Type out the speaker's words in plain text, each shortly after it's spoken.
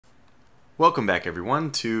Welcome back everyone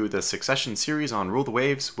to the Succession series on Rule the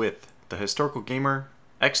Waves with the Historical Gamer,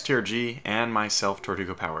 XTRG, and myself,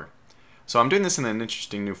 Tortugo Power. So I'm doing this in an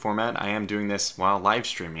interesting new format. I am doing this while live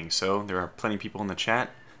streaming, so there are plenty of people in the chat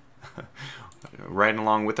riding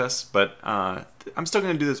along with us, but I'm still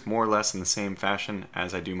going to do this more or less in the same fashion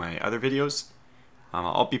as I do my other videos.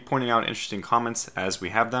 I'll be pointing out interesting comments as we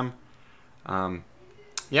have them.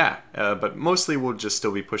 But mostly we'll just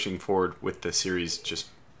still be pushing forward with the series just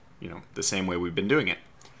the same way we've been doing it.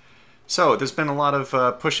 So, there's been a lot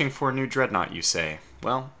of pushing for a new Dreadnought, you say.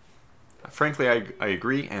 Well, frankly, I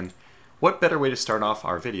agree, and what better way to start off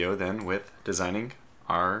our video than with designing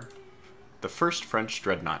the first French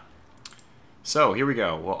Dreadnought. So, here we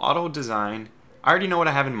go. We'll auto-design. I already know what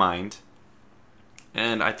I have in mind,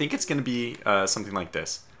 and I think it's going to be something like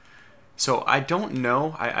this. So, I don't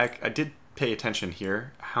know, I did pay attention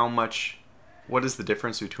here, what is the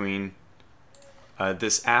difference between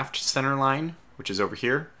this aft center line, which is over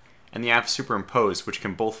here, and the aft superimposed, which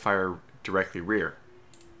can both fire directly rear.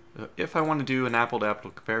 If I want to do an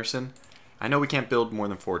apple-to-apple comparison, I know we can't build more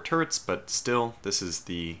than 4 turrets, but still, this is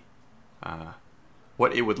the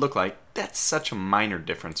what it would look like. That's such a minor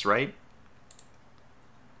difference, right?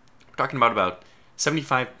 We're talking about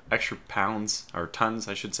 75 extra pounds, or tons,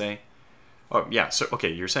 I should say. Oh, yeah, so,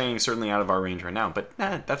 okay, you're saying certainly out of our range right now, but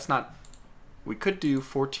that's not... We could do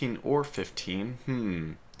 14 or 15.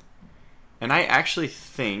 And I actually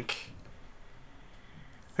think...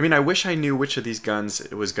 I mean, I wish I knew which of these guns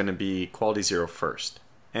it was going to be quality 0 first.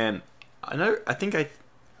 And a thing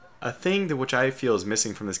that which I feel is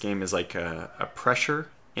missing from this game is like a pressure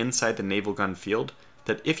inside the naval gun field,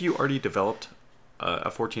 that if you already developed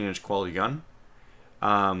a 14-inch quality gun,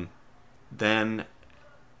 then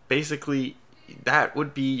basically that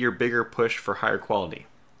would be your bigger push for higher quality.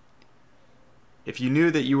 If you knew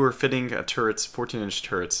that you were fitting 14-inch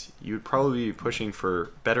turrets, you would probably be pushing for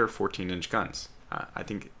better 14-inch guns. I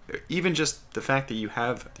think even just the fact that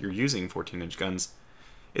you're using 14-inch guns,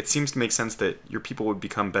 it seems to make sense that your people would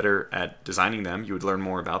become better at designing them. You would learn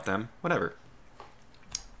more about them, whatever.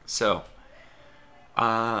 So,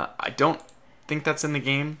 I don't think that's in the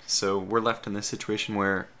game, so we're left in this situation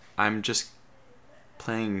where I'm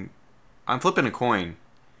flipping a coin.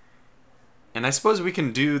 And I suppose we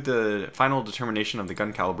can do the final determination of the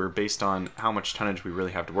gun caliber based on how much tonnage we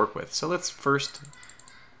really have to work with. So let's first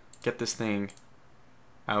get this thing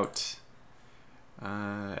out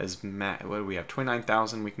what do we have?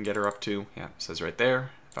 29,000 we can get her up to. Yeah, it says right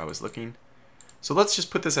there if I was looking. So let's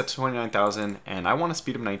just put this at 29,000, and I want a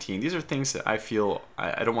speed of 19. These are things that I feel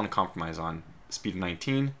I don't want to compromise on. Speed of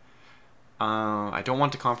 19. I don't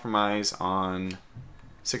want to compromise on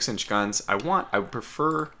 6-inch guns. I would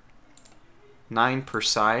prefer 9 per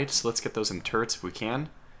side, so let's get those in turrets if we can.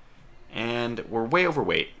 And we're way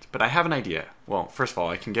overweight, but I have an idea. Well, first of all,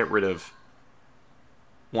 I can get rid of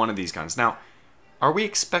one of these guns. Now, are we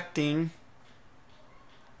expecting...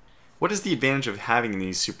 What is the advantage of having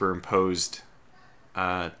these superimposed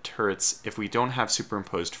turrets if we don't have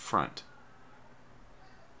superimposed front?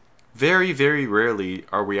 Very, very rarely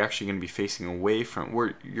are we actually going to be facing away from...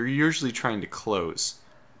 You're usually trying to close.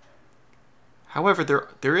 However,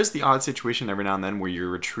 there is the odd situation every now and then where you're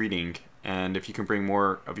retreating, and if you can bring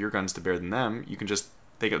more of your guns to bear than them, you can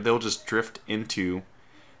they'll just drift into...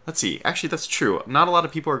 Let's see, actually that's true. Not a lot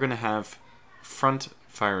of people are going to have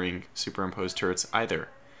front-firing superimposed turrets either.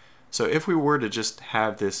 So if we were to just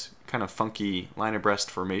have this kind of funky line abreast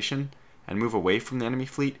formation and move away from the enemy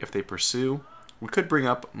fleet if they pursue, we could bring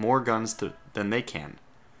up more guns than they can.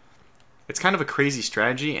 It's kind of a crazy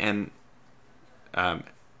strategy, and...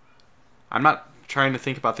 I'm not trying to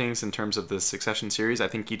think about things in terms of the Succession series. I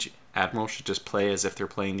think each admiral should just play as if they're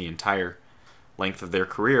playing the entire length of their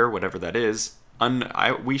career, whatever that is.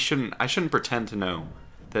 I shouldn't pretend to know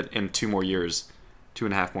that in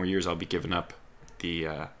 2.5 more years, I'll be giving up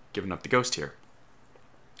the ghost here.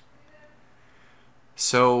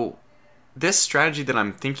 So this strategy that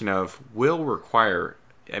I'm thinking of will require,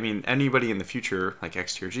 I mean, anybody in the future, like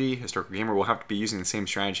XTRG, Historical Gamer, will have to be using the same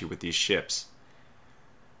strategy with these ships.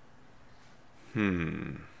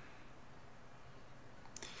 Because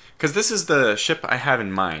this is the ship I have in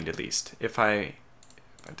mind, at least. If I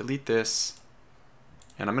delete this,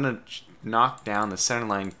 and I'm going to knock down the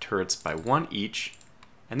centerline turrets by 1 each,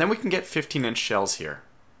 and then we can get 15-inch shells here.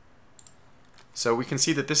 So we can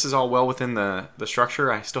see that this is all well within the structure.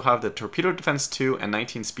 I still have the torpedo defense 2 and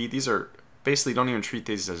 19 speed. These are basically, don't even treat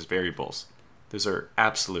these as variables. Those are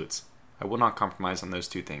absolutes. I will not compromise on those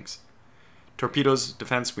 2 things. Torpedoes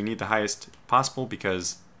defense, we need the highest possible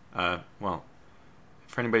because, well,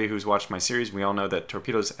 for anybody who's watched my series, we all know that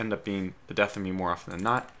torpedoes end up being the death of me more often than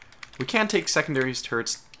not. We can take secondary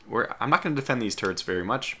turrets. I'm not going to defend these turrets very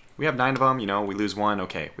much. We have 9 of them, you know, we lose 1,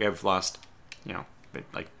 okay. We have lost, you know,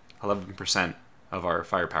 like 11% of our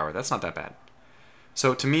firepower. That's not that bad.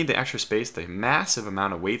 So to me, the extra space, the massive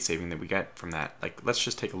amount of weight saving that we get from that, like, let's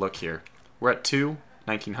just take a look here. We're at 2,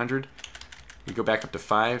 1900. We go back up to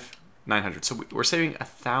 5, 900. So we're saving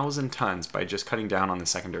 1,000 tons by just cutting down on the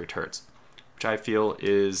secondary turrets, which I feel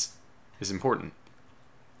is important.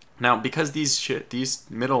 Now, because these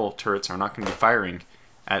middle turrets are not going to be firing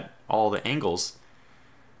at all the angles,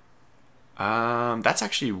 that's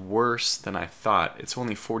actually worse than I thought. It's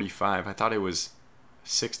only 45. I thought it was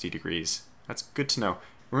 60 degrees. That's good to know.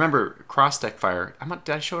 Remember, cross-deck fire.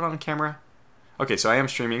 Did I show it on camera? Okay, so I am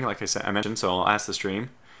streaming, like I mentioned, so I'll ask the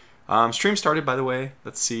stream. Stream started, by the way.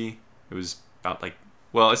 Let's see. It was about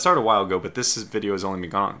well, it started a while ago, but this video has only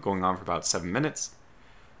been going on for about 7 minutes.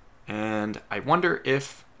 And I wonder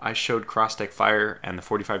if I showed cross-deck fire and the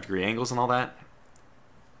 45-degree angles and all that.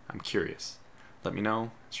 I'm curious. Let me know,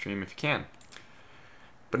 stream if you can.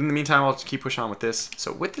 But in the meantime, I'll just keep pushing on with this.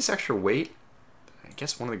 So with this extra weight, I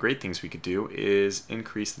guess one of the great things we could do is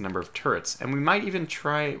increase the number of turrets. And we might even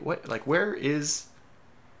try, where's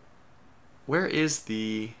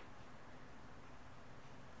the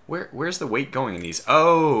weight going in these?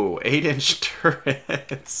 Oh, 8-inch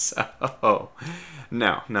turrets. Oh,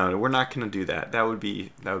 no, we're not going to do that. That would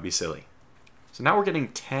be silly. So now we're getting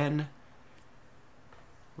 10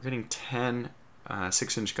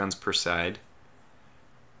 6-inch guns per side.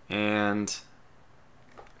 And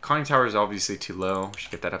conning tower is obviously too low. We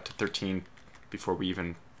should get that up to 13 before we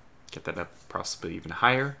even get that up, possibly even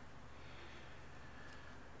higher.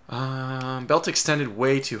 Belt extended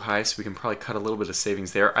way too high, so we can probably cut a little bit of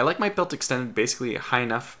savings there. I like my belt extended basically high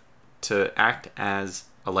enough to act as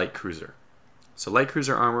a light cruiser. So light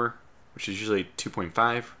cruiser armor, which is usually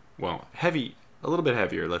 2.5, well, heavy, a little bit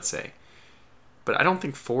heavier, let's say. But I don't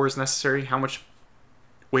think 4 is necessary. How much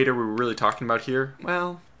weight are we really talking about here?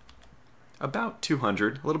 Well, about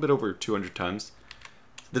 200, a little bit over 200 tons.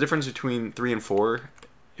 The difference between 3 and 4,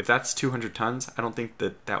 if that's 200 tons, I don't think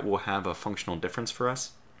that will have a functional difference for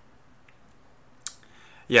us.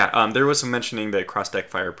 Yeah, there was some mentioning that cross-deck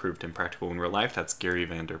fire proved impractical in real life. That's Gary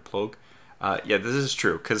Vander Ploeg. Yeah, this is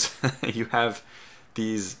true, because you have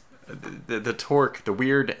these, the torque, the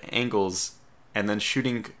weird angles, and then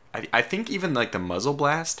shooting, I think even like the muzzle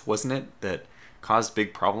blast, wasn't it, that caused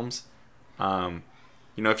big problems? You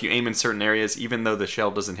know, if you aim in certain areas, even though the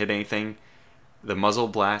shell doesn't hit anything, the muzzle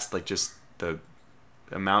blast, like just the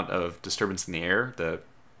amount of disturbance in the air, the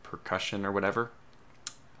percussion or whatever,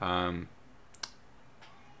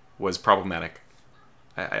 was problematic.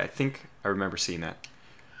 I think I remember seeing that.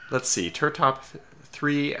 Let's see, turret top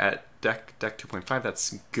 3 at deck 2.5,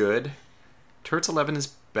 that's good. Turrets 11 is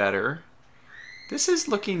better. This is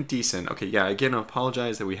looking decent. Okay, yeah, again, I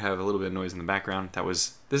apologize that we have a little bit of noise in the background.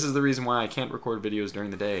 This is the reason why I can't record videos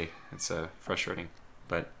during the day. It's frustrating,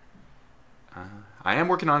 but I am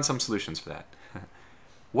working on some solutions for that.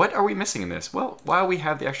 What are we missing in this? Well, while we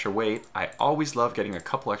have the extra weight, I always love getting a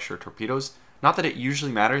couple extra torpedoes. Not that it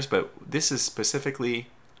usually matters, but this is specifically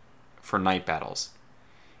for night battles.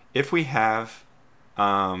 If we have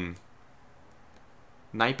night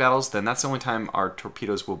battles, then that's the only time our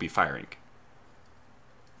torpedoes will be firing.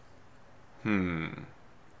 I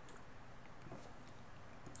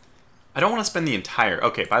don't want to spend the entire...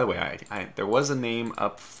 Okay, by the way, there was a name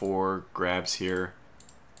up for grabs here,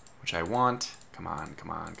 which I want. Come on,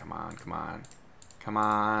 come on, come on, come on. Come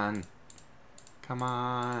on. Come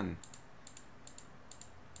on.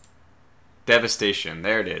 Devastation.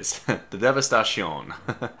 There it is. The Devastation.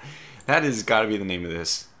 That has got to be the name of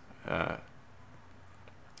this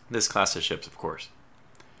this class of ships, of course.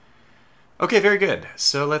 Okay, very good.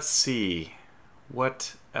 So let's see.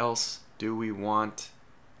 What else do we want?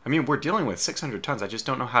 I mean, we're dealing with 600 tons. I just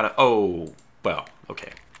don't know how to... Oh, well,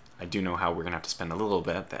 okay. I do know how we're going to have to spend a little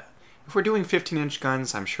bit at that. If we're doing 15-inch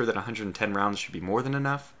guns, I'm sure that 110 rounds should be more than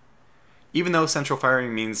enough. Even though central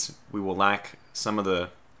firing means we will lack some of the...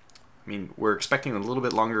 I mean, we're expecting a little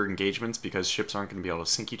bit longer engagements because ships aren't going to be able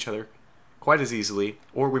to sink each other quite as easily.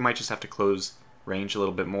 Or we might just have to close range a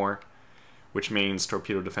little bit more, which means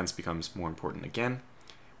torpedo defense becomes more important again.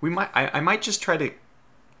 I might just try to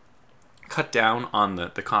cut down on the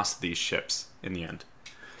cost of these ships in the end.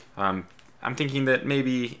 I'm thinking that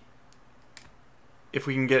maybe if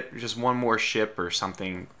we can get just one more ship or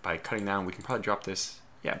something by cutting down, we can probably drop this,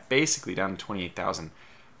 yeah, basically down to 28,000.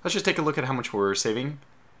 Let's just take a look at how much we're saving.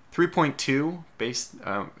 3.2 based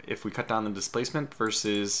if we cut down the displacement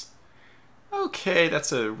versus, okay,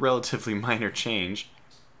 that's a relatively minor change.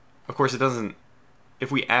 Of course, it doesn't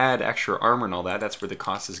if we add extra armor and all that, that's where the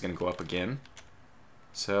cost is going to go up again.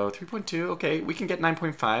 So 3.2, okay, we can get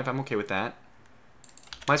 9.5. I'm okay with that.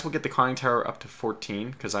 Might as well get the conning tower up to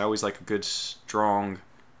 14, because I always like a good strong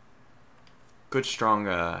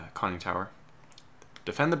conning tower.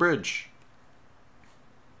 Defend the bridge.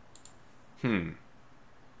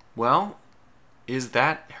 Well, is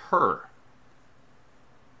that her?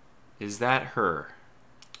 Is that her?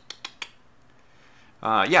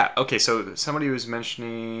 Yeah, okay, so somebody was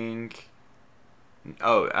mentioning...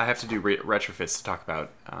 Oh, I have to do retrofits to talk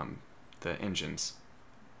about the engines.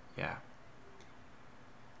 Yeah.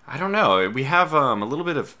 I don't know. We have a little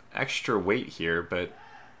bit of extra weight here, but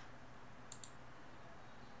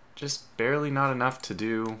just barely not enough to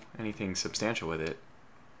do anything substantial with it.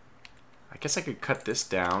 I guess I could cut this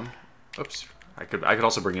down. Oops. I could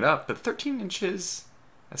also bring it up, but 13 inches,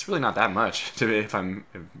 that's really not that much, if I'm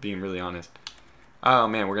being really honest. Oh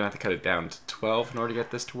man, we're going to have to cut it down to 12 in order to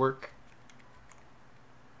get this to work.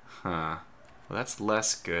 Huh. Well, that's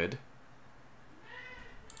less good.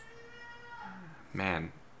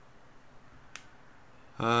 Man.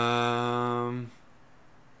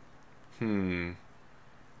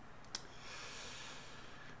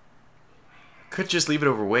 Could just leave it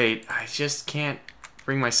overweight. I just can't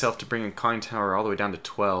bring myself to bring a conning tower all the way down to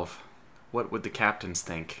 12. What would the captains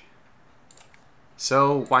think?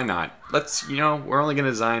 So, why not? Let's, you know, we're only going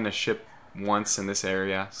to design a ship once in this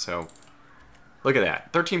area, so... Look at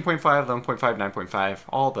that. 13.5, 11.5, 9.5,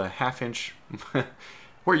 all the half-inch.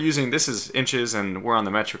 We're using, this is inches, and we're on the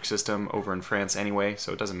metric system over in France anyway,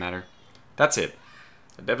 so it doesn't matter. That's it.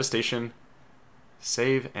 A devastation,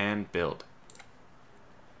 save, and build.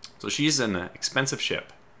 So she's an expensive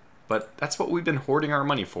ship, but that's what we've been hoarding our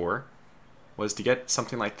money for, was to get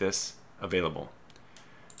something like this available.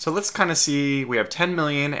 So let's kind of see, we have 10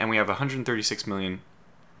 million, and we have 136 million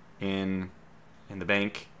in the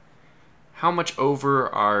bank. How much over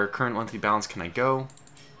our current monthly balance can I go?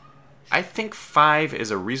 I think 5 is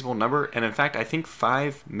a reasonable number, and in fact, I think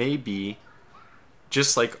 5 may be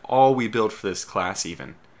just like all we build for this class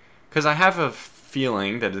even. Because I have a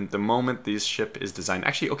feeling that at the moment this ship is designed...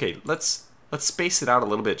 Actually, okay, let's space it out a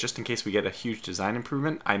little bit just in case we get a huge design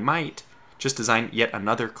improvement. I might just design yet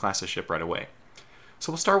another class of ship right away.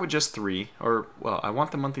 So we'll start with just 3, or, well, I want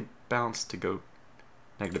the monthly balance to go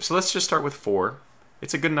negative. So let's just start with 4.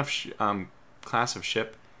 It's a good enough class of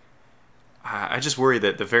ship. I just worry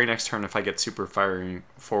that the very next turn, if I get super firing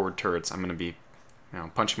forward turrets, I'm going to be, you know,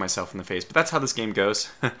 punching myself in the face. But that's how this game goes.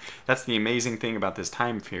 That's the amazing thing about this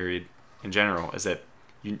time period in general, is that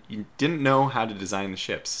you didn't know how to design the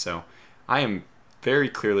ships. So I am very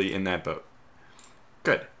clearly in that boat.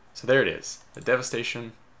 Good. So there it is. The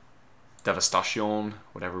devastation,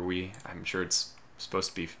 whatever I'm sure it's supposed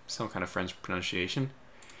to be some kind of French pronunciation.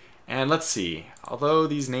 And let's see, although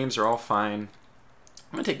these names are all fine,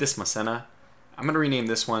 I'm going to take this Masena. I'm going to rename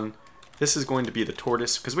this one. This is going to be the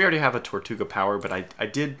Tortoise, because we already have a Tortuga power, but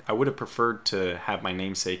I would have preferred to have my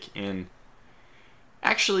namesake in...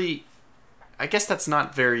 Actually, I guess that's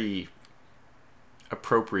not very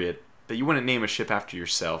appropriate, that you wouldn't name a ship after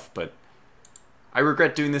yourself, but I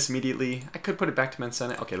regret doing this immediately. I could put it back to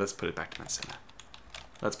Masena. Okay, let's put it back to Masena.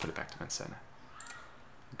 Let's put it back to Masena.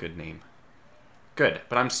 Good name. Good,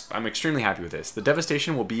 but I'm extremely happy with this. The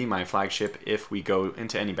Devastation will be my flagship if we go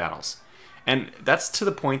into any battles. And that's to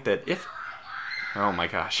the point that if... Oh my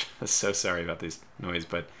gosh, I'm so sorry about this noise,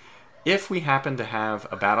 but if we happen to have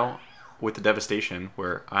a battle with the Devastation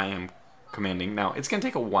where I am commanding... Now, it's going to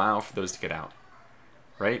take a while for those to get out,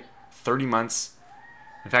 right? 30 months.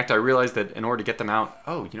 In fact, I realized that in order to get them out...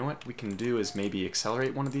 Oh, you know what we can do is maybe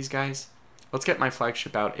accelerate one of these guys? Let's get my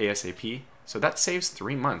flagship out ASAP. So that saves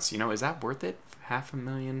 3 months. You know, is that worth it?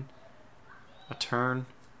 500,000 a turn?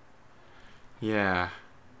 Yeah.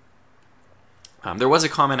 There was a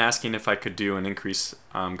comment asking if I could do an increase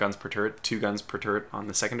guns per turret, 2 guns per turret on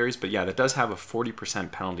the secondaries, but yeah, that does have a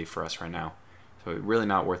 40% penalty for us right now. So really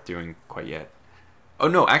not worth doing quite yet. Oh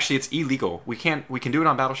no, actually it's illegal. We can do it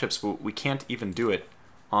on battleships, but we can't even do it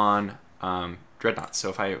on Dreadnoughts. So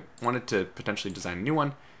if I wanted to potentially design a new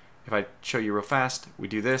one, if I show you real fast, we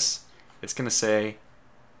do this, it's going to say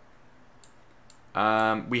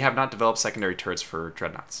we have not developed secondary turrets for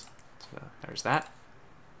Dreadnoughts. So there's that.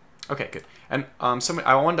 Okay, good. And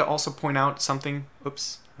I wanted to also point out something.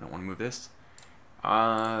 Oops, I don't want to move this.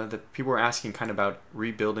 The people were asking kind of about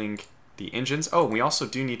rebuilding the engines. Oh, we also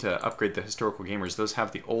do need to upgrade the historical gamers. Those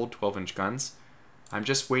have the old 12-inch guns. I'm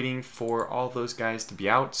just waiting for all those guys to be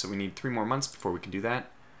out, so we need 3 more months before we can do that.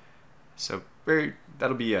 So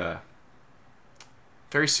that'll be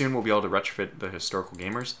very soon we'll be able to retrofit the historical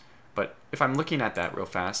gamers. But if I'm looking at that real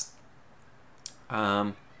fast,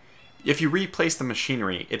 If you replace the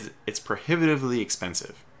machinery, it's prohibitively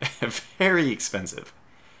expensive. Very expensive.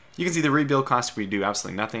 You can see the rebuild cost if we do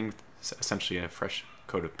absolutely nothing, essentially a fresh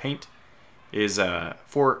coat of paint, is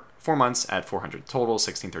 4 months at 400. Total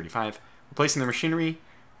 1635. Replacing the machinery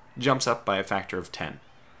jumps up by a factor of 10.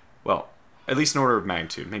 Well, at least an order of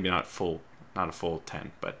magnitude. Maybe not a full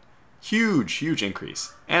 10, but huge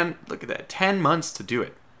increase. And look at that, 10 months to do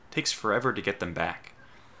it. Takes forever to get them back.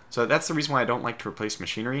 So that's the reason why I don't like to replace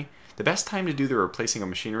machinery. The best time to do the replacing of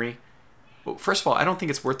machinery, well, first of all, I don't think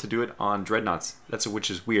it's worth to do it on Dreadnoughts, which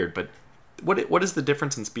is weird, but what is the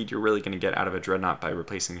difference in speed you're really going to get out of a Dreadnought by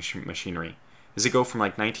replacing machinery? Does it go from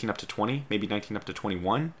like 19 up to 20, maybe 19 up to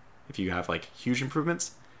 21, if you have like huge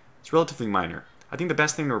improvements? It's relatively minor. I think the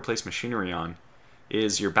best thing to replace machinery on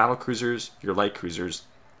is your battle cruisers, your light cruisers,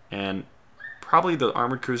 and probably the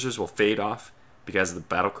armored cruisers will fade off because the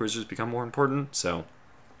battle cruisers become more important, so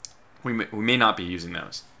we may not be using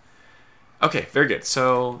those. Okay, very good.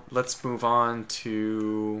 So let's move on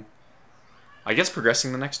to, I guess,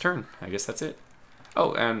 progressing the next turn. I guess that's it.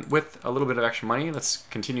 Oh, and with a little bit of extra money, let's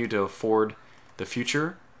continue to afford the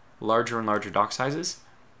future larger and larger dock sizes.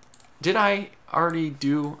 Did I already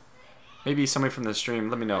do, maybe somebody from the stream,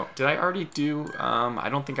 let me know. Did I already do, I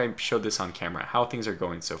don't think I showed this on camera, how things are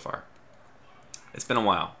going so far. It's been a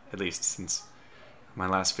while, at least, since my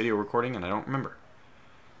last video recording, and I don't remember.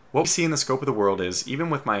 What we see in the scope of the world is, even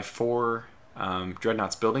with my 4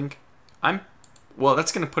 Dreadnoughts building, well,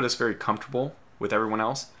 that's going to put us very comfortable with everyone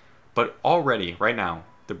else, but already, right now,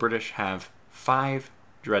 the British have 5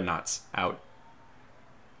 Dreadnoughts out.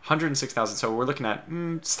 106,000, so we're looking at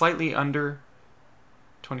slightly under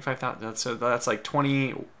 25,000, so that's like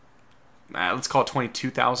 20, let's call it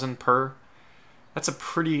 22,000 per. That's a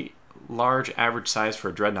pretty large average size for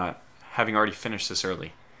a Dreadnought, having already finished this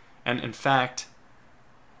early. And in fact,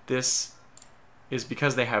 this is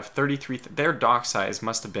because they have 33, their dock size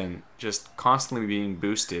must have been just constantly being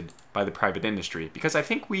boosted by the private industry. Because I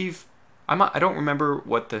think I don't remember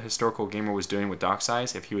what the historical gamer was doing with dock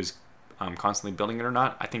size, if he was constantly building it or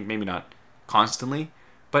not. I think maybe not constantly,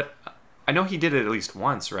 but I know he did it at least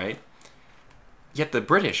once, right? Yet the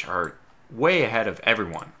British are way ahead of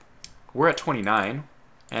everyone. We're at 29,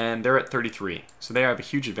 and they're at 33, so they have a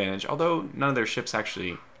huge advantage, although none of their ships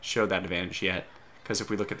actually show that advantage yet. Because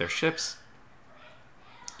if we look at their ships,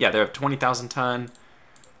 yeah, they have 20,000 ton.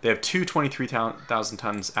 They have 23,000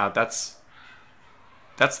 tons out. That's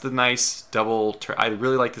the nice double. I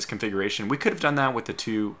really like this configuration. We could have done that with the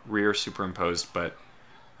 2 rear superimposed, but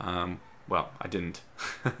well, I didn't.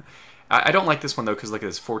 I don't like this one though, because look at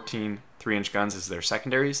this, 14 3-inch guns as their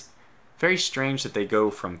secondaries. Very strange that they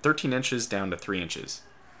go from 13 inches down to 3 inches.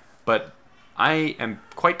 But I am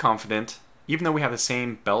quite confident, even though we have the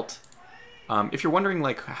same belt. If you're wondering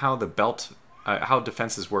like how the belt, how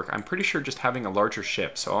defenses work, I'm pretty sure just having a larger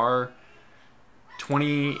ship. So our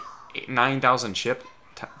 29,000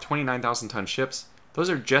 ton ships, those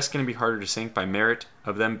are just going to be harder to sink by merit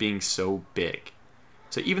of them being so big.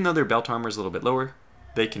 So even though their belt armor is a little bit lower,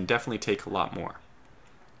 they can definitely take a lot more.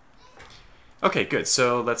 Okay, good.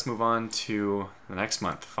 So let's move on to the next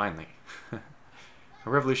month, finally. A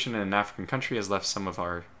revolution in an African country has left some of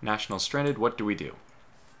our nationals stranded. What do we do?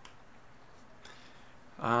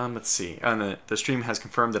 Let's see. The stream has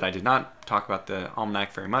confirmed that I did not talk about the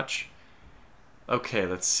almanac very much. Okay,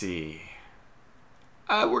 let's see.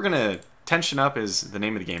 We're gonna tension up is the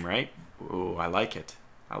name of the game, right? Ooh, I like it.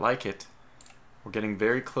 I like it. We're getting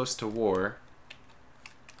very close to war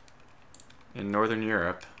in Northern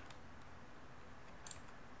Europe.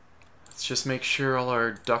 Let's just make sure all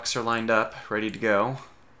our ducks are lined up, ready to go.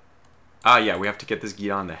 Ah, yeah, we have to get this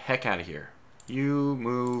Guidon the heck out of here. You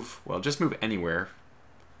move, well, just move anywhere.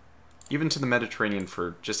 Even to the Mediterranean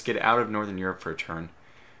just get out of Northern Europe for a turn.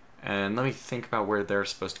 And let me think about where they're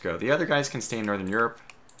supposed to go. The other guys can stay in Northern Europe.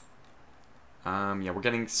 Yeah, we're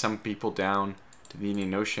getting some people down to the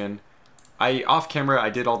Indian Ocean. Off camera, I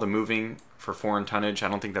did all the moving for foreign tonnage. I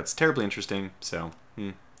don't think that's terribly interesting, so.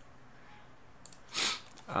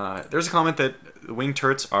 There's a comment that wing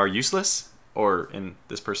turrets are useless, or in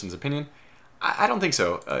this person's opinion. I don't think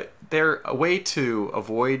so. They're a way to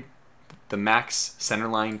avoid the max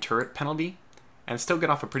centerline turret penalty and still get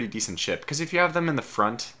off a pretty decent ship. Because if you have them in the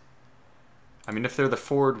front, I mean, if they're the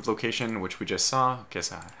forward location, which we just saw, I guess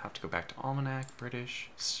I have to go back to Almanac, British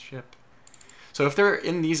ship. So if they're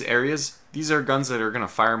in these areas, these are guns that are going to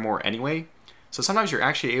fire more anyway. So sometimes you're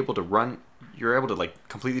actually able to run, you're able to like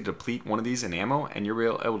completely deplete one of these in ammo, and you're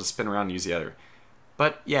able to spin around and use the other.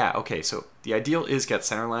 But yeah, okay, so the ideal is get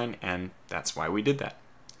centerline, and that's why we did that.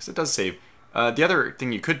 Because it does save. The other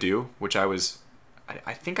thing you could do, which I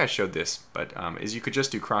I think I showed this, but is you could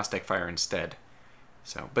just do cross-deck fire instead.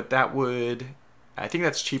 So, but that would, I think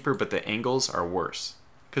that's cheaper, but the angles are worse.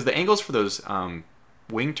 Because the angles for those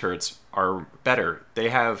wing turrets are better. They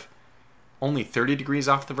have only 30 degrees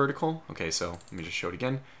off the vertical. Okay, so let me just show it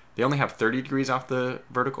again. They only have 30 degrees off the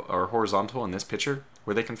vertical or horizontal in this picture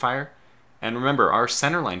where they can fire. And remember, our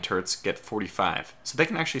centerline turrets get 45. So they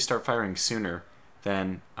can actually start firing sooner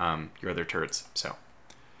than your other turrets. So,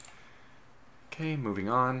 okay, moving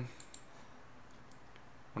on.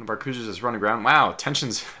 One of our cruisers has run aground. Wow,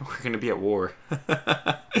 tensions, we're going to be at war.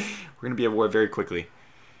 We're going to be at war very quickly.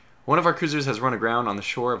 One of our cruisers has run aground on the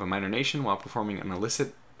shore of a minor nation while performing an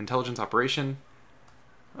illicit intelligence operation.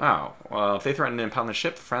 Oh, well, if they threaten to impound the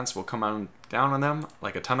ship, France will come down on them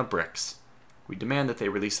like a ton of bricks. We demand that they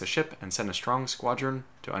release the ship and send a strong squadron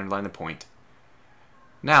to underline the point.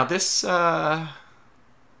 Now, this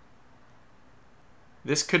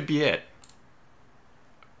could be it.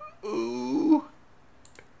 Ooh.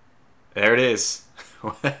 There it is.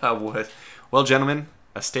 Well, gentlemen,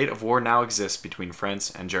 a state of war now exists between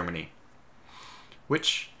France and Germany.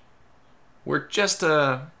 Which, we're just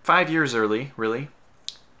 5 years early, really.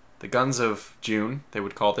 The guns of June, they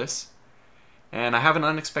would call this. And I have an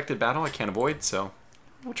unexpected battle I can't avoid, so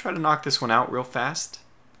we'll try to knock this one out real fast.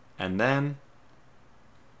 And then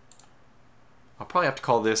I'll probably have to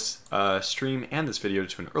call this stream and this video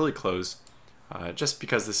to an early close, just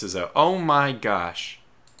because this is a, oh my gosh.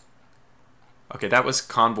 Okay, that was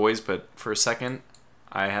convoys, but for a second,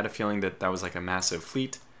 I had a feeling that that was like a massive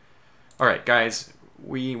fleet. Alright, guys,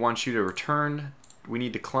 we want you to return. We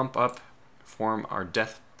need to clump up, form our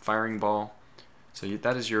death firing ball. So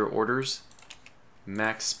that is your orders.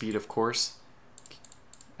 Max speed, of course.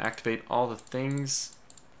 Activate all the things.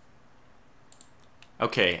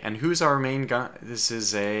 Okay, and who's our main gun? This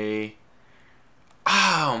is a...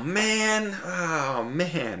 Oh, man! Oh,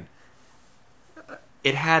 man!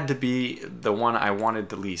 It had to be the one I wanted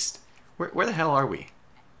the least. Where the hell are we?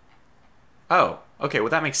 Oh, okay, well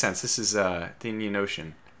that makes sense. This is the Indian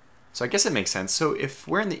Ocean. So I guess it makes sense. So if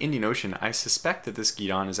we're in the Indian Ocean, I suspect that this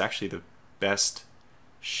Guidon is actually the best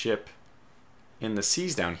ship in the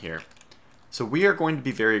seas down here. So we are going to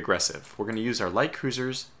be very aggressive. We're going to use our light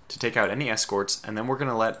cruisers to take out any escorts, and then we're going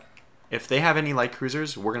to let, if they have any light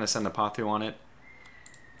cruisers, we're going to send the Pathu on it.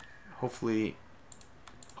 Hopefully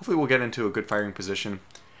we'll get into a good firing position.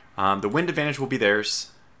 The wind advantage will be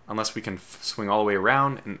theirs, unless we can swing all the way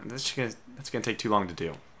around, and that's going to take too long to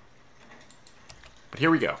do. But here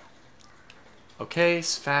we go. Okay,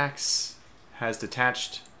 Sfax has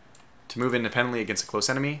detached to move independently against a close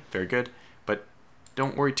enemy. Very good. But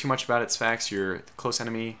don't worry too much about it, Sfax. Your close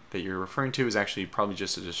enemy that you're referring to is actually probably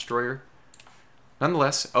just a destroyer.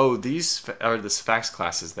 Nonetheless, oh, these are the Sfax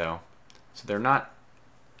classes, though. So they're not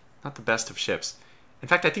the best of ships. In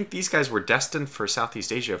fact, I think these guys were destined for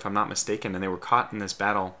Southeast Asia, if I'm not mistaken, and they were caught in this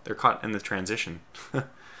battle. They're caught in the transition.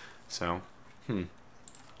 So,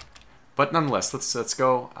 But nonetheless, let's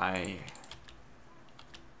go.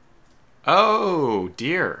 Oh,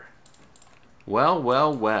 dear. Well,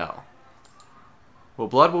 well, well. Well,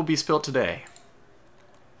 blood will be spilled today.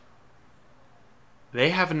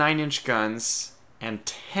 They have 9-inch guns and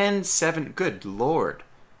 10-7. Good lord.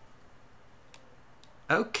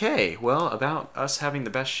 Okay, well, about us having the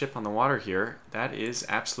best ship on the water here, that is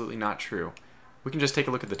absolutely not true. We can just take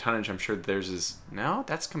a look at the tonnage. I'm sure theirs is... No,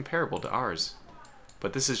 that's comparable to ours.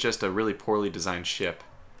 But this is just a really poorly designed ship.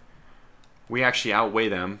 We actually outweigh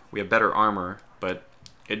them. We have better armor, but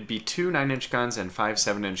it'd be 2 9-inch guns and 5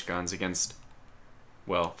 7-inch guns against,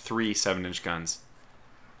 well, 3 7-inch guns.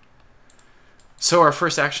 So our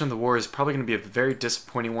first action of the war is probably going to be a very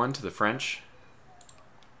disappointing one to the French.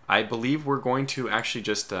 I believe we're going to actually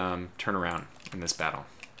just turn around in this battle.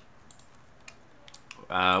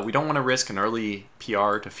 We don't want to risk an early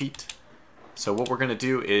PR defeat. So what we're going to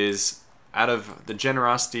do is, out of the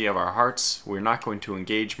generosity of our hearts, we're not going to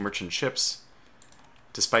engage merchant ships.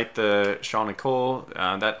 Despite the Charles Nicole,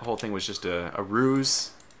 that whole thing was just a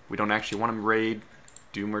ruse. We don't actually want to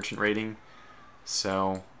do merchant raiding.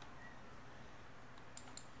 So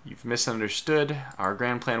you've misunderstood. Our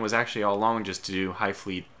grand plan was actually all along just to do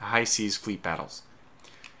high seas fleet battles.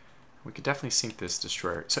 We could definitely sink this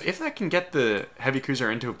destroyer. So if that can get the heavy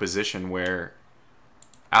cruiser into a position where,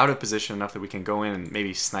 out of position enough that we can go in and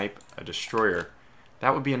maybe snipe a destroyer,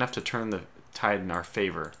 that would be enough to turn the tide in our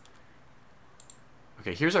favor.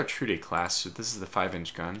 Okay, here's our Trude class. So this is the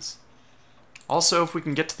 5-inch guns. Also, if we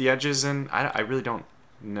can get to the edges, and I really don't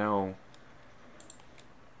know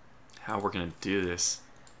how we're going to do this.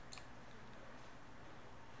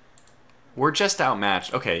 We're just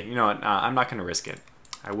outmatched. Okay, you know what? I'm not going to risk it.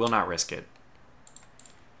 I will not risk it.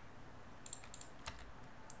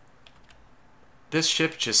 This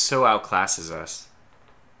ship just so outclasses us.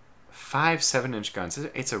 5 7-inch guns.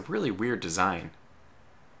 It's a really weird design.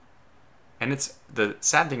 And it's the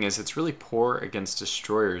sad thing is it's really poor against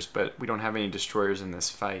destroyers, but we don't have any destroyers in this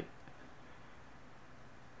fight.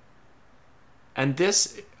 And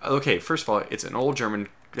this, okay, first of all, it's an old German.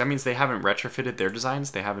 That means they haven't retrofitted their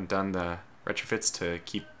designs. They haven't done the retrofits to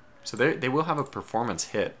keep. So they will have a performance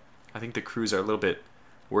hit. I think the crews are a little bit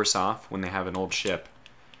worse off when they have an old ship.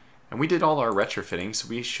 And we did all our retrofitting, so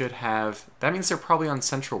we should have. That means they're probably on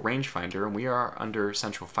central rangefinder, and we are under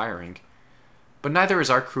central firing. But neither is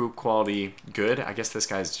our crew quality good. I guess this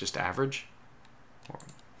guy's just average.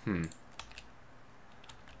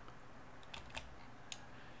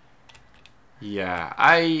 Yeah,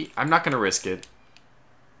 I'm not going to risk it.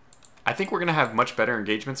 I think we're going to have much better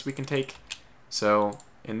engagements we can take. So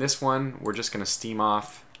in this one, we're just going to steam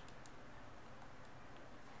off.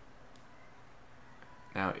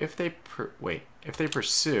 Now, if they if they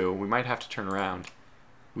pursue, we might have to turn around.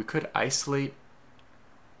 We could isolate.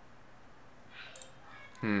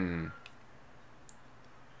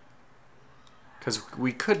 Because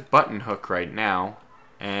we could button hook right now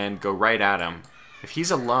and go right at him. If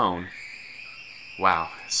he's alone. Wow,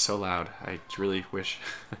 it's so loud. I really wish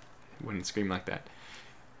it wouldn't scream like that.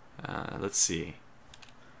 Let's see.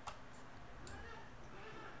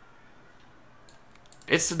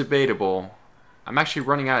 It's debatable. I'm actually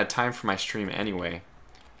running out of time for my stream anyway,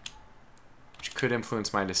 which could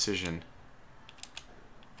influence my decision.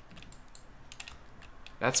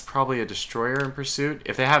 That's probably a destroyer in pursuit.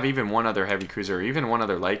 If they have even one other heavy cruiser or even one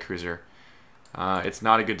other light cruiser, it's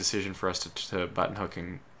not a good decision for us to button hook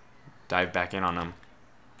and dive back in on them.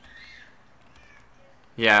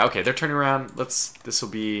 Yeah, okay, they're turning around. This will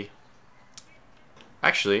be...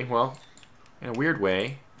 Actually, well, in a weird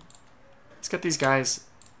way, let's get these guys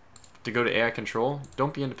to go to AI control.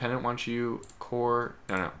 Don't be independent. Why don't you core...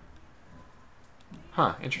 No.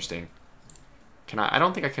 Huh, interesting. Can I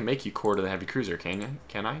don't think I can make you core to the heavy cruiser, can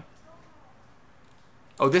I?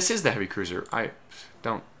 Oh, this is the heavy cruiser.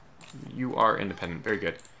 You are independent. Very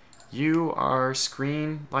good. You are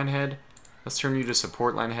screen line head. Let's turn you to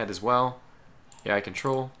support line head as well. AI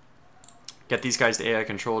control. Get these guys to AI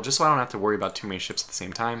control just so I don't have to worry about too many ships at the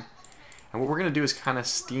same time. And what we're going to do is kind of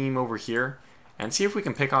steam over here and see if we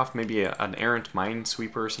can pick off maybe an errant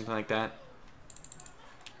minesweeper or something like that.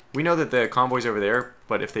 We know that the convoy's over there,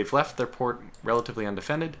 but if they've left their port relatively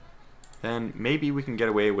undefended, then maybe we can get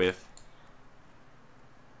away with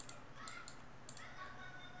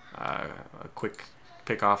a quick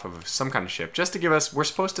pick off of some kind of ship. Just to give us, we're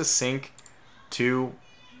supposed to sink 2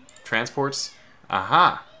 transports.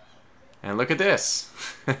 Aha! And look at this.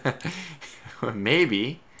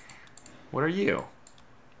 Maybe. What are you?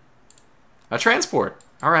 A transport.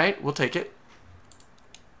 Alright, we'll take it.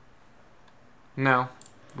 No.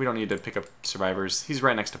 We don't need to pick up survivors. He's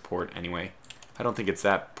right next to port anyway. I don't think it's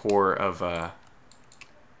that poor of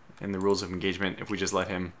in the rules of engagement if we just let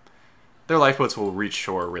him. Their lifeboats will reach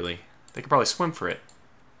shore, really. They could probably swim for it.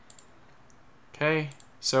 Okay,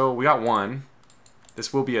 so we got one.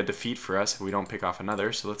 This will be a defeat for us if we don't pick off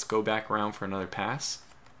another, so let's go back around for another pass.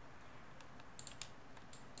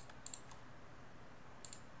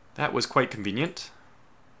 That was quite convenient.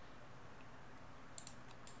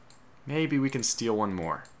 Maybe we can steal one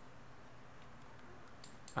more.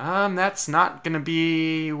 That's not gonna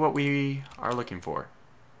be what we are looking for.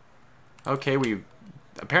 Okay,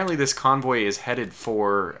 apparently this convoy is headed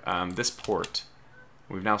for this port.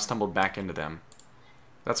 We've now stumbled back into them.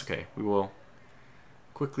 That's okay. We will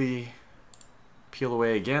quickly peel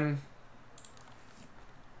away again.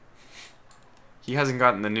 He hasn't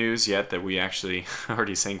gotten the news yet that we actually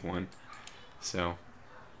already sank one. So,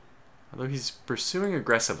 although he's pursuing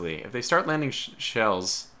aggressively, if they start landing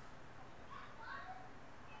shells,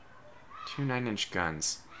 2 9-inch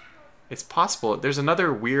guns. It's possible. There's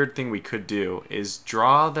another weird thing we could do is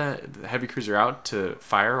draw the heavy cruiser out to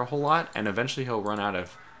fire a whole lot, and eventually he'll run out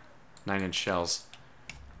of 9-inch shells.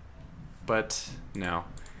 But no,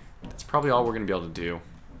 that's probably all we're going to be able to do.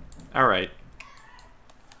 All right.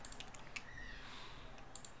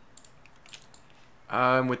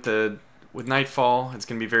 With nightfall, it's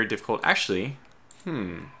going to be very difficult. Actually,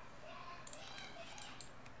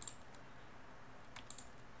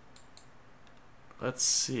 let's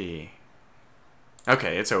see.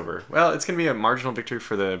 Okay, it's over. Well, it's going to be a marginal victory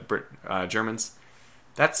for the Germans.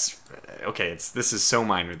 That's okay. This is so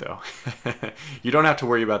minor though. You don't have to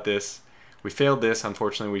worry about this. We failed this.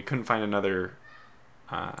 Unfortunately, we couldn't find another.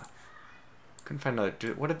 What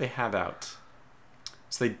did they have out?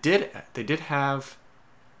 So they did have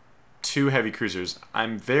 2 heavy cruisers.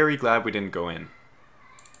 I'm very glad we didn't go in.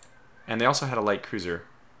 And they also had a light cruiser,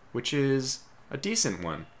 which is a decent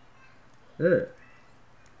one.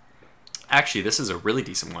 Actually, this is a really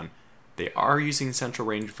decent one. They are using central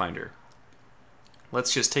rangefinder.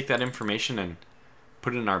 Let's just take that information and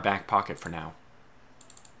put it in our back pocket for now.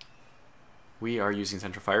 We are using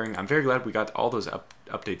central firing. I'm very glad we got all those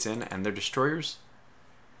updates in, and their destroyers,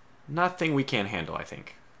 nothing we can't handle, I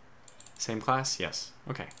think. Same class? Yes.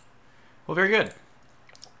 Okay. Well, very good.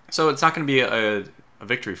 So it's not going to be a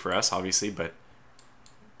victory for us, obviously, but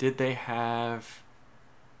did they have...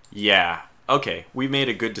 Yeah. Okay, we made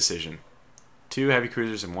a good decision. 2 heavy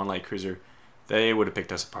cruisers and 1 light cruiser. They would have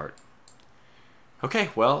picked us apart. Okay,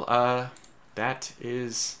 well, that's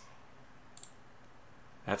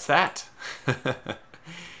that.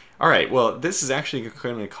 Alright, well, this is actually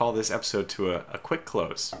going to call this episode to a quick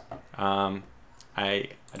close. I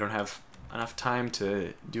don't have enough time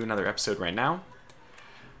to do another episode right now.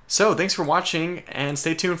 So, thanks for watching, and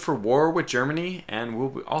stay tuned for War with Germany, and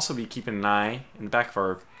we'll also be keeping an eye in the back of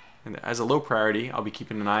our... As a low priority, I'll be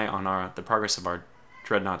keeping an eye on the progress of our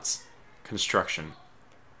Dreadnought's construction.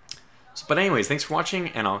 But anyways, thanks for watching,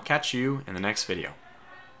 and I'll catch you in the next video.